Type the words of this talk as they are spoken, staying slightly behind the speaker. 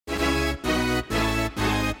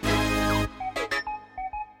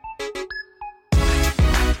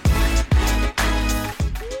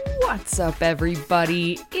What's up,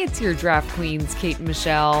 everybody? It's your Draft Queens, Kate and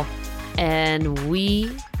Michelle, and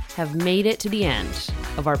we have made it to the end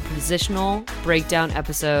of our positional breakdown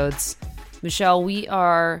episodes. Michelle, we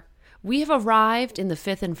have arrived in the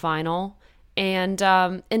fifth and final, and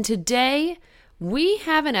today we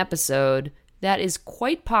have an episode that is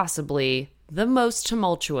quite possibly the most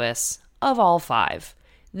tumultuous of all five.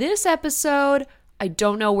 This episode, I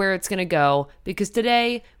don't know where it's going to go, because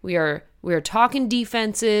today we are talking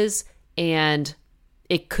defenses, and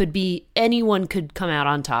it could be anyone could come out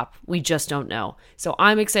on top. We just don't know. So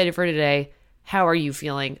I'm excited for today. How are you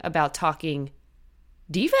feeling about talking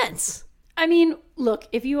defense? I mean, look,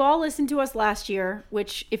 if you all listened to us last year,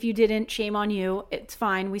 which if you didn't, shame on you. It's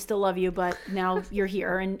fine. We still love you, but now you're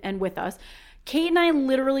here and with us. Kate and I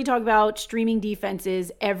literally talk about streaming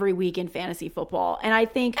defenses every week in fantasy football. And I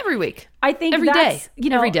think every week. I think every that's, day.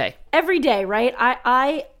 You know, every day. Every day, right?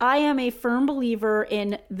 I am a firm believer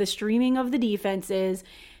in the streaming of the defenses.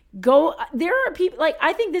 There are people, like,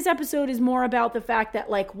 I think this episode is more about the fact that,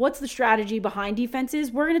 like, what's the strategy behind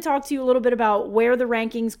defenses? We're going to talk to you a little bit about where the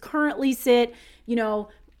rankings currently sit, you know,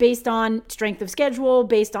 based on strength of schedule,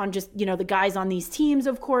 based on just, you know, the guys on these teams,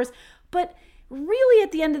 of course. But really,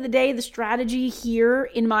 at the end of the day, the strategy here,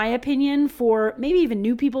 in my opinion, for maybe even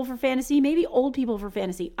new people for fantasy, maybe old people for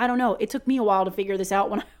fantasy, I don't know. It took me a while to figure this out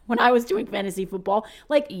when I was doing fantasy football.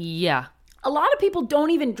 Like, yeah, a lot of people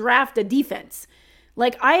don't even draft a defense.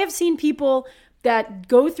 Like, I have seen people that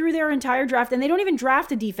go through their entire draft and they don't even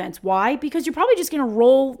draft a defense. Why? Because you're probably just going to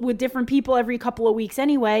roll with different people every couple of weeks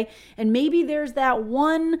anyway. And maybe there's that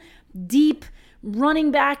one deep running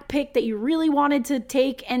back pick that you really wanted to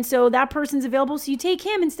take, and so that person's available, so you take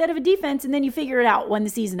him instead of a defense, and then you figure it out when the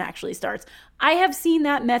season actually starts. I have seen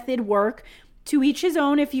that method work. To each his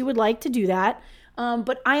own if you would like to do that,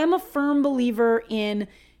 but I am a firm believer in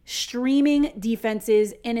streaming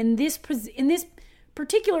defenses, and in this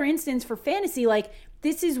particular instance for fantasy, like,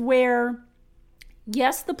 this is where,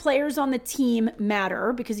 yes, the players on the team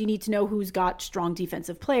matter because you need to know who's got strong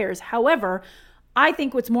defensive players. However, I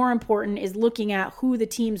think what's more important is looking at who the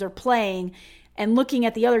teams are playing and looking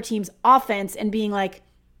at the other team's offense and being like,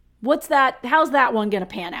 what's that? How's that one going to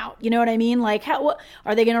pan out? You know what I mean? Like, what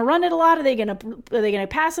are they going to run it a lot? Are they going to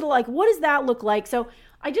pass it? Like, what does that look like? So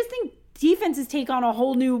I just think defenses take on a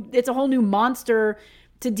whole new monster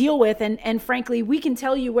to deal with. And frankly, we can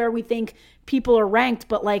tell you where we think people are ranked,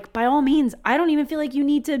 but, like, by all means, I don't even feel like you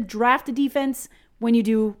need to draft a defense when you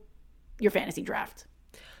do your fantasy draft.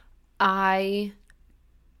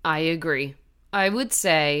 I agree. I would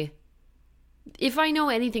say, if I know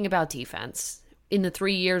anything about defense, in the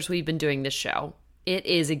 3 years we've been doing this show, it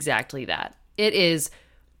is exactly that. It is,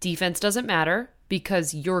 defense doesn't matter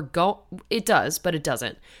because it does, but it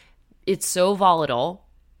doesn't. It's so volatile,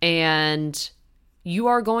 and you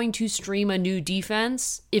are going to stream a new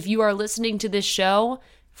defense. If you are listening to this show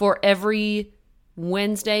for every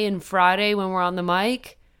Wednesday and Friday when we're on the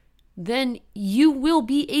mic, then you will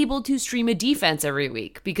be able to stream a defense every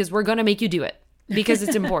week because we're going to make you do it because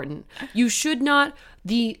it's important. You should not,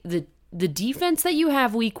 the defense that you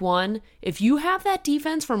have week one, if you have that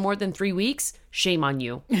defense for more than 3 weeks, shame on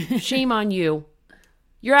you. Shame on you.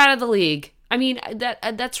 You're out of the league. I mean,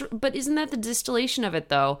 but isn't that the distillation of it,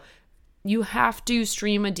 though? You have to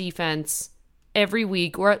stream a defense every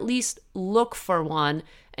week, or at least look for one,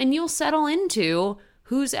 and you'll settle into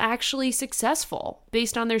who's actually successful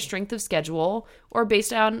based on their strength of schedule or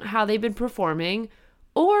based on how they've been performing,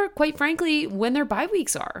 or quite frankly, when their bye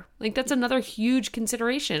weeks are. Like, that's another huge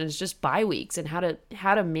consideration, is just bye weeks and how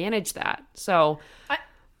to manage that. So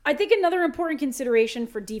I think another important consideration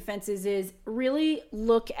for defenses is really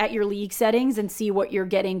look at your league settings and see what you're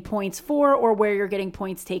getting points for or where you're getting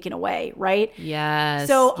points taken away, right? Yes.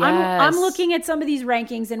 So yes. I'm looking at some of these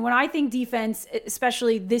rankings, and when I think defense,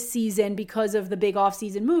 especially this season because of the big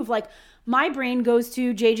offseason move, like, my brain goes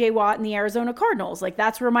to J.J. Watt and the Arizona Cardinals. Like,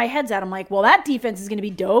 that's where my head's at. I'm like, well, that defense is going to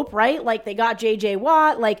be dope, right? Like, they got J.J.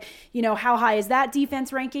 Watt. Like, you know, how high is that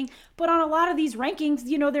defense ranking? But on a lot of these rankings,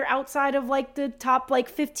 you know, they're outside of, like, the top, like,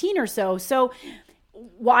 15 or so. So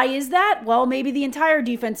why is that? Well, maybe the entire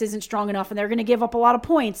defense isn't strong enough and they're going to give up a lot of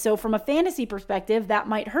points. So from a fantasy perspective, that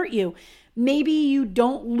might hurt you. Maybe you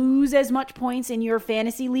don't lose as much points in your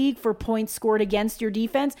fantasy league for points scored against your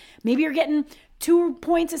defense. Maybe you're getting 2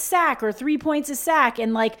 points a sack or 3 points a sack,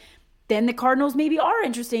 and, like, then the Cardinals maybe are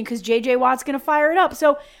interesting because J.J. Watt's going to fire it up.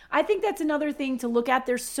 So I think that's another thing to look at.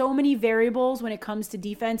 There's so many variables when it comes to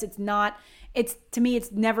defense. To me,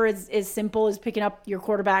 it's never as simple as picking up your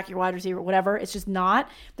quarterback, your wide receiver, whatever. It's just not.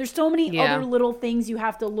 There's so many other little things you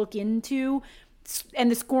have to look into. And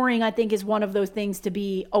the scoring, I think, is one of those things to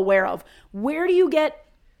be aware of. Where do you get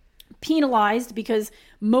penalized because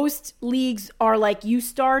most leagues are like you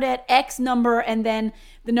start at X number and then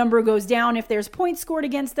the number goes down if there's points scored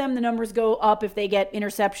against them. The numbers go up if they get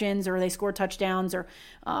interceptions or they score touchdowns or,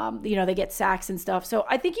 they get sacks and stuff. So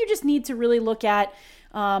I think you just need to really look at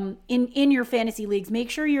in your fantasy leagues, make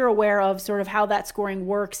sure you're aware of sort of how that scoring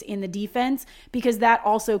works in the defense, because that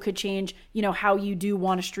also could change, how you do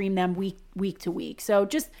want to stream them week to week. So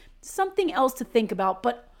just something else to think about.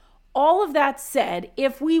 But all of that said,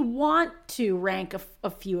 if we want to rank a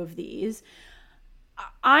few of these,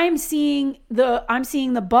 I'm seeing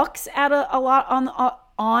the Bucks at a lot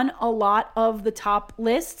on a lot of the top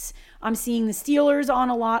lists. I'm seeing the Steelers on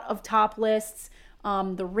a lot of top lists.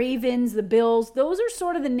 The Ravens, the Bills, those are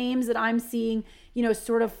sort of the names that I'm seeing,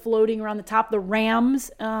 sort of floating around the top. The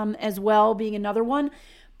Rams as well being another one.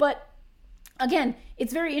 But again,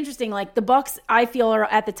 it's very interesting. Like the Bucks, I feel, are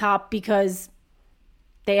at the top because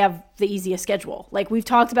they have the easiest schedule. Like we've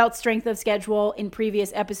talked about strength of schedule in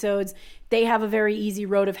previous episodes. They have a very easy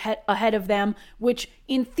road ahead of them, which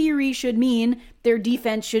in theory should mean their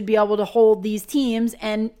defense should be able to hold these teams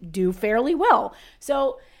and do fairly well.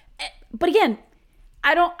 So, but again,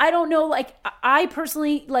 I don't know. Like I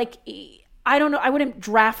personally, I don't know. I wouldn't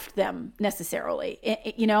draft them necessarily.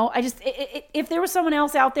 If there was someone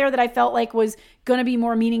else out there that I felt like was going to be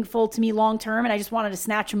more meaningful to me long term, and I just wanted to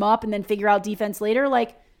snatch them up and then figure out defense later,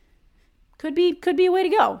 like could be a way to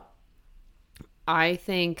go. I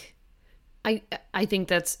think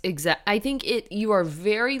that's exact. I think you are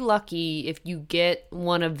very lucky if you get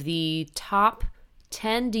one of the top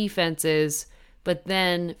 10 defenses, but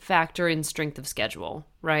then factor in strength of schedule,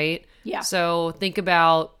 right? Yeah. So think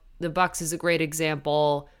about the Bucks is a great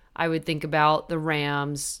example. I would think about the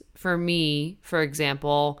Rams. For me, for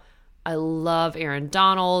example, I love Aaron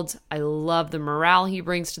Donald. I love the morale he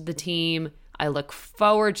brings to the team. I look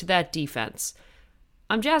forward to that defense.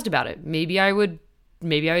 I'm jazzed about it. Maybe I would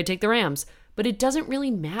take the Rams, but it doesn't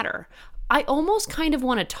really matter. I almost kind of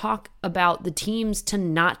want to talk about the teams to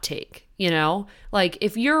not take, Like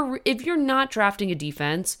if you're not drafting a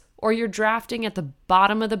defense or you're drafting at the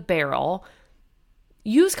bottom of the barrel,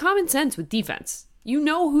 use common sense with defense. You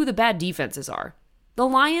know who the bad defenses are. The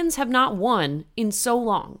Lions have not won in so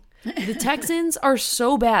long. The Texans are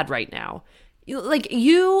so bad right now.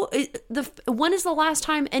 When is the last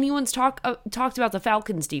time anyone's talked about the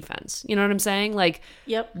Falcons defense? You know what I'm saying?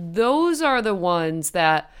 Yep. Those are the ones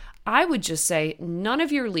that I would just say none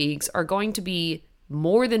of your leagues are going to be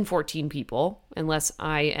more than 14 people unless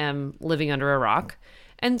I am living under a rock.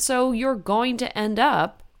 And so you're going to end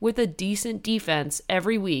up with a decent defense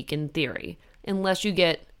every week in theory, unless you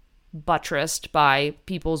get buttressed by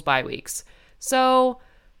people's bye weeks. So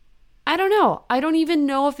I don't know. I don't even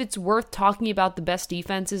know if it's worth talking about the best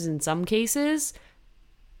defenses in some cases,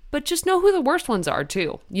 but just know who the worst ones are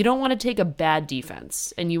too. You don't want to take a bad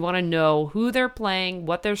defense, and you want to know who they're playing,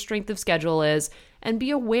 what their strength of schedule is, and be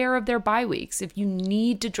aware of their bye weeks. If you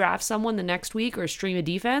need to draft someone the next week or stream a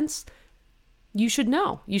defense, you should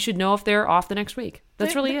know. You should know if they're off the next week.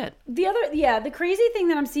 That's really it. The crazy thing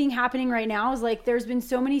that I'm seeing happening right now is there's been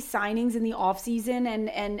so many signings in the offseason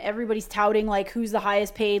and everybody's touting who's the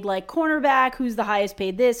highest paid cornerback, who's the highest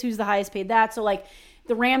paid this, who's the highest paid that. So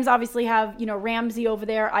the Rams obviously have, Ramsey over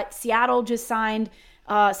there. Seattle just signed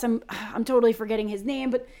I'm totally forgetting his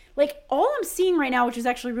name, but all I'm seeing right now, which is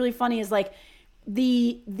actually really funny, is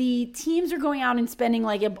the teams are going out and spending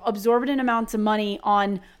absorbent amounts of money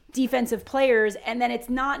on defensive players, and then it's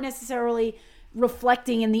not necessarily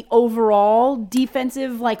reflecting in the overall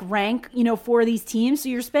defensive rank, for these teams. So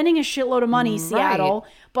you're spending a shitload of money, Seattle,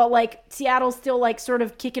 but Seattle's still sort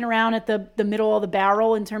of kicking around at the middle of the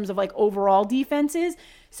barrel in terms of overall defenses.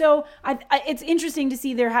 So it's interesting to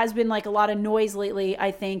see there has been a lot of noise lately,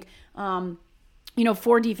 I think,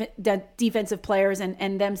 for defensive players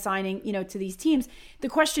and them signing, to these teams. The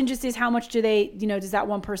question just is how much do they, does that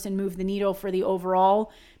one person move the needle for the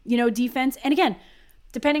overall, defense? And again,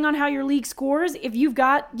 depending on how your league scores, if you've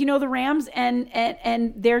got, the Rams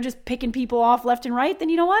and they're just picking people off left and right, then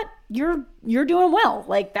you know what? You're doing well.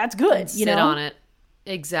 That's good. Sit on it.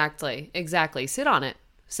 Exactly. Sit on it.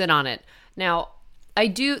 Now,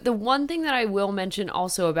 the one thing that I will mention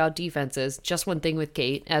also about defenses, just one thing with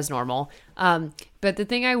Kate as normal. But the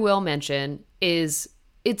thing I will mention is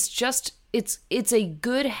it's a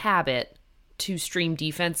good habit to stream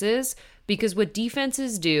defenses, because what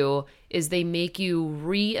defenses do is they make you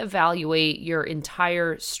reevaluate your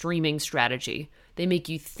entire streaming strategy. They make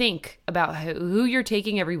you think about who you're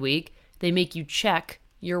taking every week. They make you check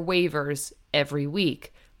your waivers every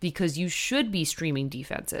week, because you should be streaming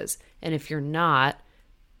defenses. And if you're not,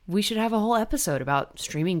 we should have a whole episode about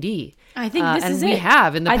streaming D. I think this is it. And we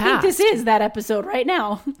have in the past. I think this is that episode right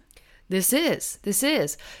now. This is.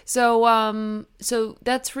 So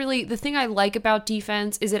that's really the thing I like about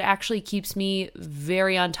defense is it actually keeps me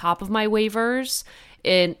very on top of my waivers.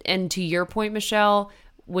 And to your point, Michelle,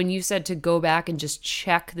 when you said to go back and just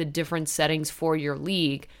check the different settings for your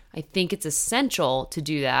league, I think it's essential to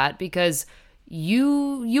do that because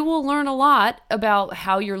you will learn a lot about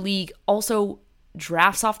how your league also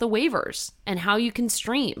drafts off the waivers and how you can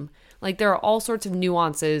stream. Like there are all sorts of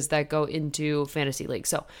nuances that go into fantasy league.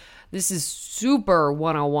 So this is super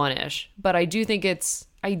 101-ish, but I do think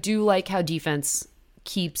I do like how defense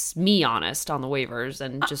keeps me honest on the waivers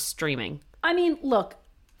and just streaming. I mean, look,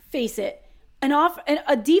 face it.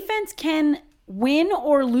 A defense can win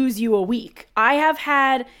or lose you a week. I have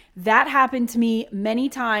had that happen to me many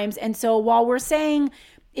times. And so while we're saying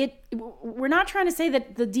we're not trying to say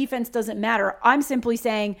that the defense doesn't matter. I'm simply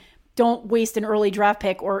saying don't waste an early draft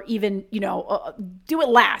pick or even, do it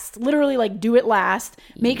last. Literally, like, do it last.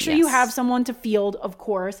 Make sure you have someone to field, of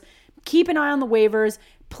course. Keep an eye on the waivers.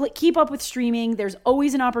 Keep up with streaming. There's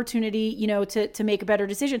always an opportunity, to make a better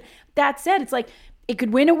decision. That said, it's like it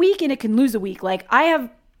could win a week and it can lose a week. Like, I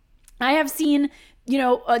have seen,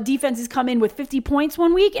 defenses come in with 50 points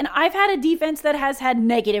one week, and I've had a defense that has had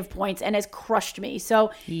negative points and has crushed me.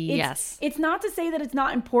 So it's not to say that it's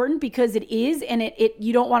not important because it is, and it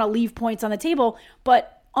you don't want to leave points on the table.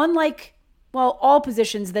 But unlike, all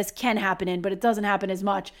positions this can happen in, but it doesn't happen as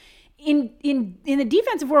much. In the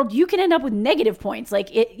defensive world, you can end up with negative points. Like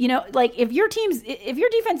if your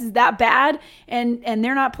defense is that bad and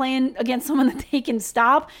they're not playing against someone that they can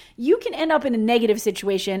stop, you can end up in a negative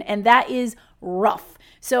situation, and that is rough.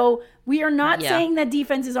 So we are not saying that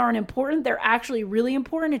defenses aren't important. They're actually really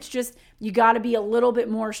important. It's just you got to be a little bit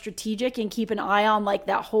more strategic and keep an eye on like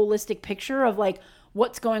that holistic picture of like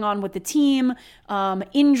what's going on with the team,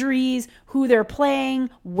 injuries, who they're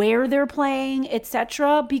playing, where they're playing,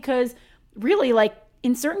 etc. Because really, like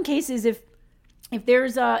in certain cases, if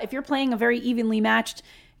you're playing a very evenly matched,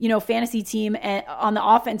 fantasy team on the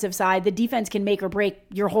offensive side, the defense can make or break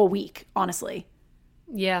your whole week, honestly.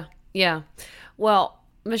 Yeah. Well,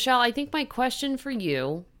 Michelle, I think my question for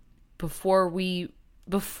you before we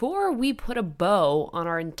put a bow on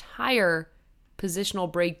our entire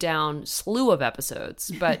positional breakdown slew of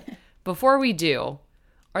episodes, but before we do,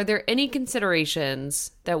 are there any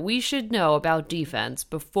considerations that we should know about defense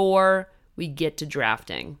before we get to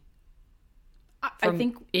drafting? I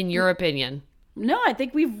think, in your opinion. No, I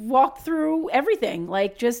think we've walked through everything.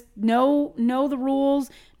 Like, just know the rules,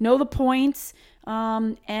 know the points,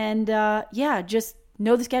 just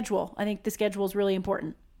know the schedule. I think the schedule is really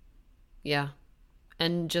important. Yeah.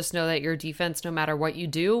 And just know that your defense, no matter what you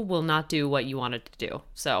do, will not do what you want it to do.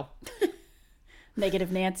 So,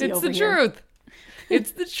 Negative Nancy it's over the here. Truth.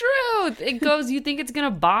 It's the truth. It goes, you think it's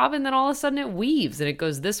going to bob, and then all of a sudden it weaves, and it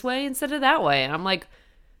goes this way instead of that way. And I'm like,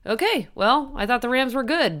 okay, well, I thought the Rams were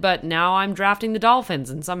good, but now I'm drafting the Dolphins,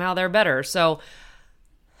 and somehow they're better. So,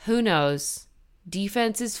 who knows?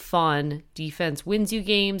 Defense is fun. Defense wins you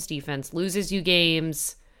games. Defense loses you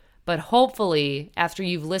games. But hopefully, after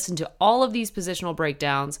you've listened to all of these positional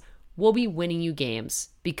breakdowns, we'll be winning you games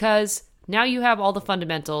because now you have all the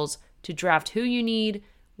fundamentals to draft who you need,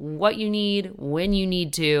 what you need, when you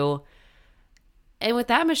need to. And with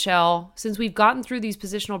that, Michelle, since we've gotten through these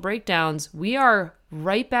positional breakdowns, we are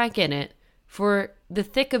right back in it for the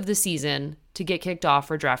thick of the season to get kicked off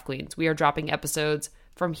for Draft Queens. We are dropping episodes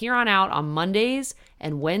from here on out on Mondays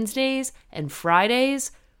and Wednesdays and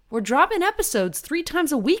Fridays. We're dropping episodes 3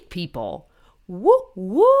 times a week, people. Woo,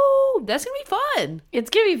 woo. That's going to be fun. It's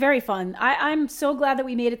going to be very fun. I'm so glad that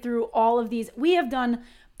we made it through all of these. We have done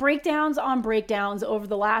breakdowns on breakdowns over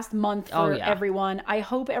the last month for everyone. I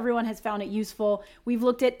hope everyone has found it useful. We've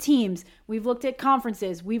looked at teams. We've looked at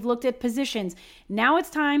conferences. We've looked at positions. Now it's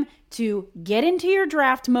time to get into your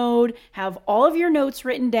draft mode, have all of your notes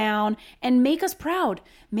written down, and make us proud.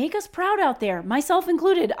 Make us proud out there, myself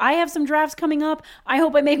included. I have some drafts coming up. I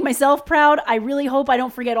hope I make myself proud. I really hope I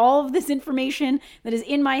don't forget all of this information that is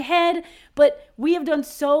in my head. But we have done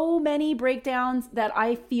so many breakdowns that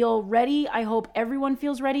I feel ready. I hope everyone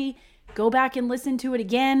feels ready. Go back and listen to it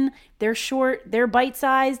again. They're short, they're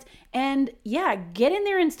bite-sized. And yeah, get in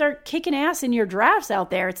there and start kicking ass in your drafts out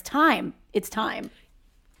there. It's time. It's time.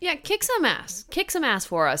 Yeah, kick some ass. Kick some ass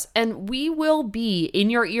for us. And we will be in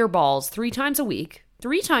your earballs 3 times a week.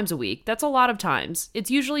 3 times a week. That's a lot of times. It's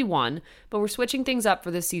usually 1, but we're switching things up for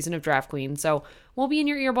this season of Draft Queen. So we'll be in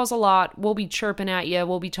your earballs a lot. We'll be chirping at you.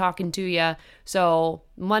 We'll be talking to you. So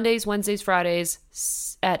Mondays, Wednesdays,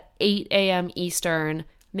 Fridays at 8 a.m. Eastern.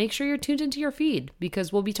 make sure you're tuned into your feed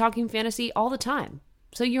because we'll be talking fantasy all the time.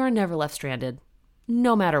 So you are never left stranded,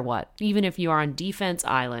 no matter what, even if you are on Defense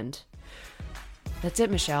Island. That's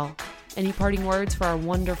it, Michelle. Any parting words for our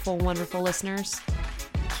wonderful, wonderful listeners?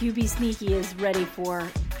 QB Sneaky is ready for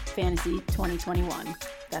Fantasy 2021.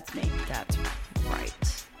 That's me. That's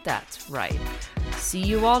right. That's right. See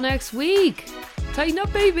you all next week. Tighten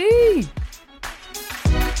up, baby.